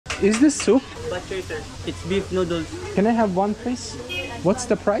Is this soup? Butcher, sir. It's beef noodles. Can I have one, please? What's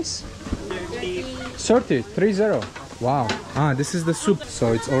the price? 30. 30. Wow. Ah, this is the soup.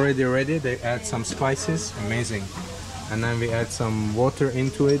 So it's already ready. They add some spices. Amazing. And then we add some water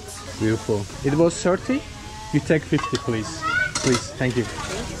into it. Beautiful. It was 30. You take 50, please. Please. Thank you.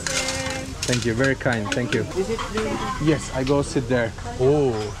 Thank you. Very kind. Thank you. Is it the... Yes, I go sit there.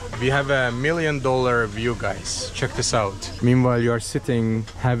 Oh, we have $1 million view, guys. Check this out. Meanwhile, you are sitting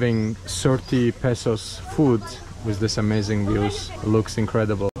having 30 pesos food with this amazing views. It looks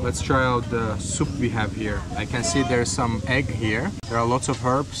incredible. Let's try out the soup we have here. I can see there's some egg here. There are lots of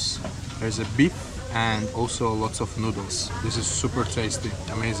herbs. There's a beef and also lots of noodles. This is super tasty.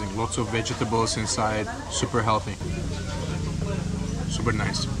 Amazing. Lots of vegetables inside. Super healthy. Super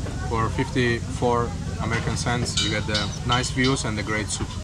nice. For 54 American cents, you get the nice views and the great soup.